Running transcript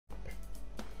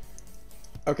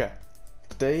Okay,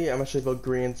 today I'm going to show you about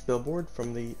Grian's Billboard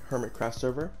from the Hermitcraft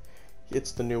server.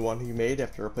 It's the new one he made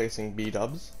after replacing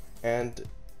B-Dubs, and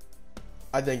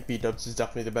I think B-Dubs is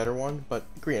definitely the better one, but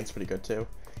Grian's pretty good too.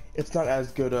 It's not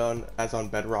as good as on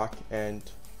Bedrock and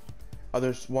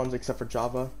other ones except for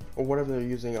Java, or whatever they're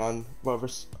using on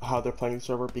how they're playing the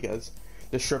server, because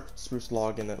the stripped spruce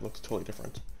log and it looks totally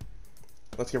different.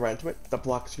 Let's get right into it. The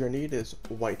blocks you're going to need is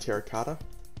white terracotta,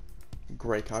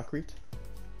 gray concrete,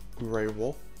 gray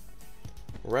wool,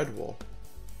 red wool,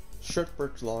 stripped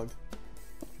birch log,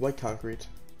 white concrete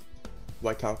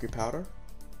powder,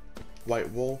 white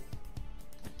wool,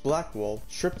 black wool,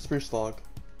 stripped spruce log,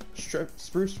 stripped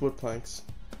spruce wood planks,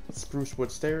 spruce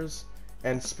wood stairs,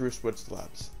 and spruce wood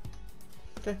slabs.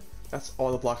 Okay, that's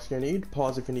all the blocks you're gonna need.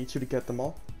 Pause if you need to get them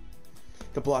all.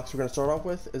 The blocks we're gonna start off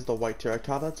with is the white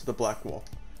terracotta to the black wool.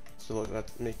 So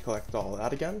let me collect all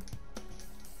that again.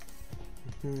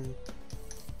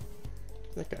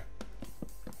 Okay.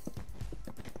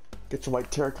 Get your white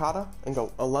terracotta and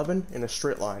go 11 in a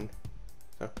straight line.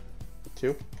 So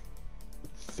 2,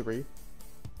 3,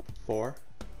 4,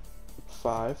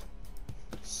 5,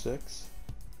 6,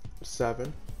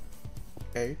 7,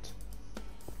 8,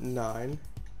 9,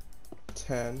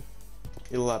 10,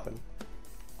 11.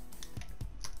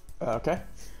 Okay.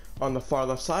 On the far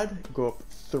left side, go up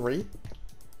 3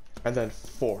 and then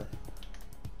 4.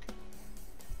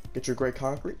 Get your gray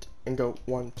concrete and go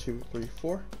 1, 2, 3,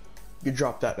 4. You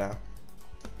drop that now.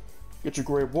 Get your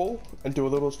gray wool and do a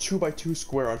little 2x2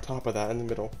 square on top of that in the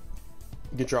middle.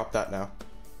 You drop that now.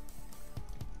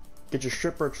 Get your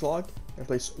stripped birch log and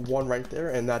place 1 right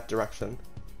there in that direction.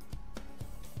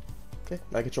 Okay,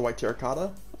 now get your white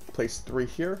terracotta, place 3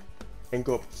 here, and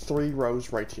go up 3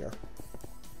 rows right here.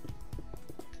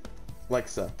 Like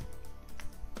so.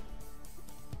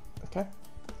 Okay.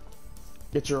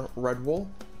 Get your red wool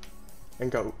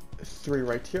and go 3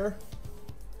 right here,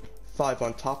 5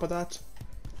 on top of that,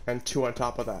 and 2 on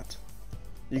top of that.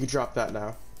 You can drop that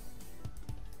now.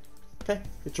 Okay,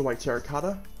 get your white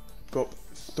terracotta, go up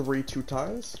 3 2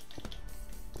 times,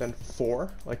 then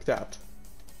 4 like that.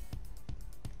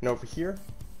 And over here,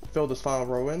 fill this final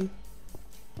row in,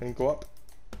 and go up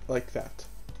like that.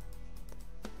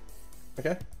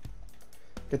 Okay?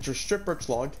 Get your stripped birch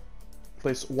log,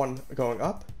 place 1 going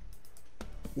up,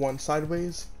 1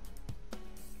 sideways,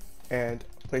 and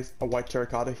place a white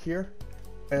terracotta here,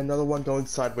 and another one going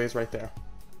sideways right there.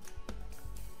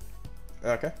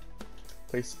 Okay.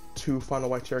 Place 2 final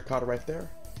white terracotta right there,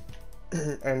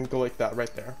 and go like that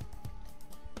right there.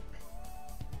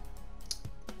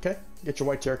 Okay, get your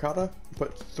white terracotta,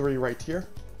 put 3 right here,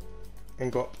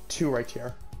 and go up 2 right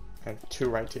here, and 2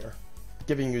 right here,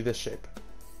 giving you this shape.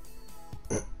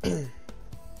 Get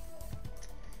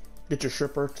your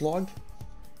stripped birch log,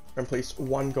 and place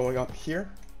 1 going up here,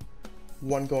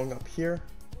 1 going up here,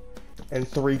 and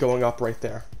 3 going up right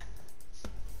there.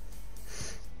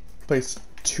 Place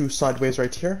 2 sideways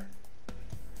right here.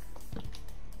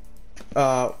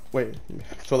 Wait,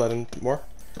 fill that in more.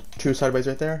 2 sideways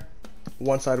right there,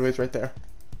 1 sideways right there.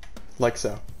 Like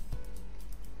so.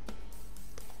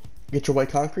 Get your white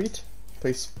concrete,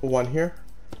 place 1 here,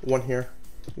 1 here,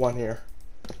 1 here,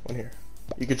 1 here.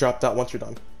 You can drop that once you're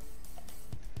done.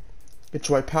 Get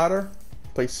your white powder,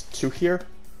 place 2 here,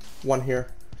 1 here,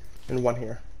 and 1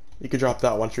 here. You can drop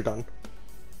that once you're done.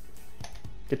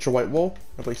 Get your white wool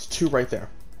and place 2 right there.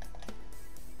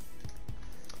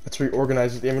 Let's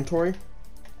reorganize the inventory.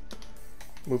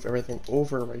 Move everything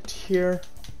over right here.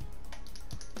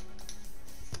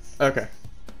 Okay.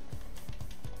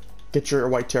 Get your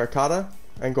white terracotta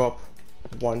and go up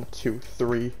 1, 2,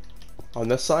 3 on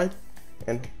this side,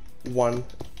 and 1,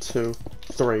 2,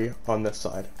 3 on this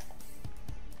side.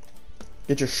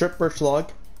 Get your stripped birch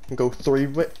log and go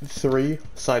 3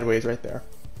 sideways right there,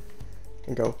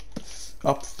 and go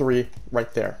up 3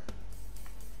 right there.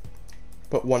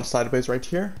 Put 1 sideways right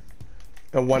here,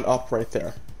 and 1 up right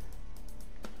there,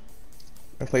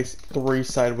 and place 3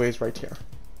 sideways right here.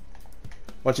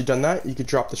 Once you've done that, you can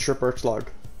drop the stripped birch log.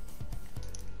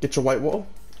 Get your white wool,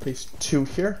 place 2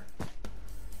 here,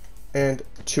 and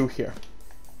 2 here.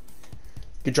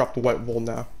 You can drop the white wool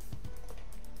now.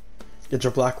 Get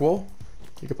your black wool,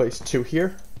 you can place 2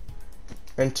 here,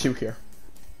 and 2 here.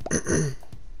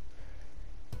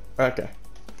 Okay.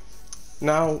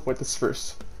 Now with the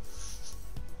spruce.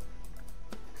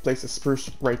 Place a spruce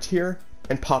right here,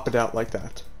 and pop it out like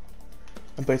that.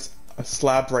 And place a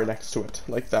slab right next to it,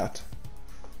 like that.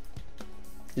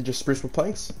 You just spruce with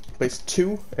planks, place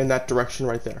 2 in that direction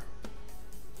right there.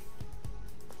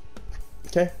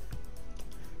 Okay?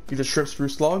 You just strip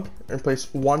spruce log, and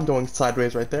place 1 going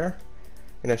sideways right there,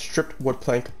 and a stripped wood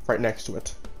plank right next to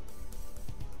it.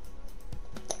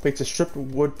 place a stripped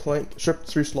wood plank, stripped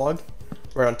spruce log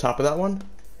right on top of that one.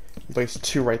 Place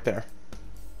 2 right there.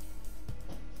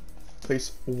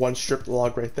 Place 1 stripped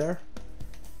log right there.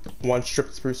 1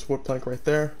 stripped spruce wood plank right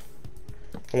there.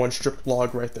 And 1 stripped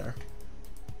log right there.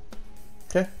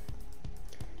 Okay.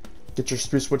 Get your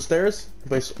spruce wood stairs.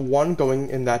 Place 1 going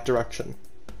in that direction.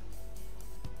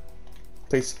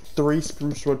 Place 3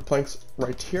 spruce wood planks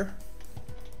right here.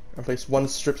 And place 1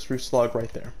 stripped spruce log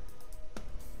right there.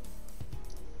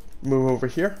 Move over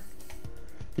here.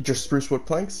 Get your spruce wood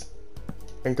planks.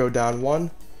 And go down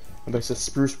 1. And place a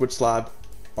spruce wood slab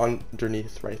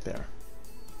underneath right there.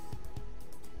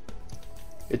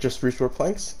 Get your spruce wood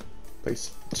planks.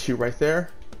 Place 2 right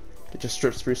there. Get your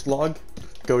stripped spruce log.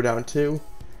 Go down 2.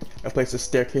 And place a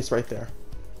staircase right there.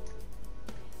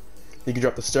 You can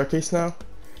drop the staircase now.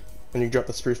 And you drop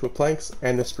the spruce wood planks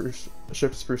and the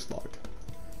stripped spruce log.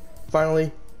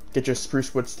 Finally, get your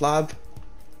spruce wood slab.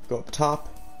 Go up top.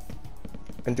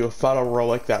 And do a final row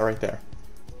like that right there.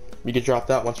 You can drop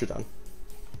that once you're done.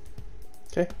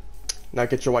 Okay. Now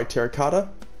get your white terracotta.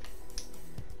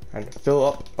 And fill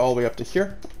up all the way up to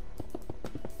here.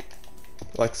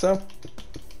 Like so.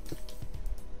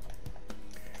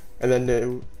 And then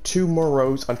do 2 more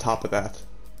rows on top of that.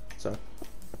 So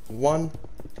 1,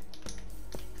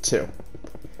 2.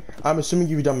 I'm assuming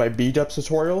you've done my B-dubs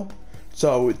tutorial.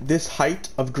 So this height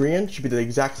of Grian should be the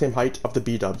exact same height of the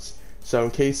B-dubs. So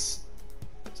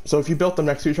if you built them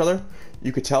next to each other,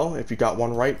 you could tell if you got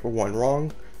one right or one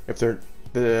wrong, if they're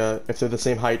the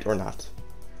same height or not.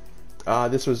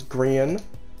 This was Grian's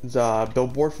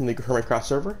Billboard from the Hermitcraft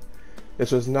server.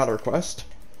 This was not a request,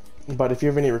 but if you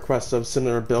have any requests of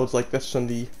similar builds like this from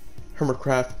the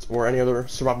Hermitcraft or any other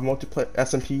survival multiplayer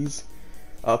SMPs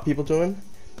people doing,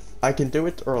 I can do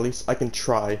it, or at least I can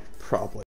try, probably.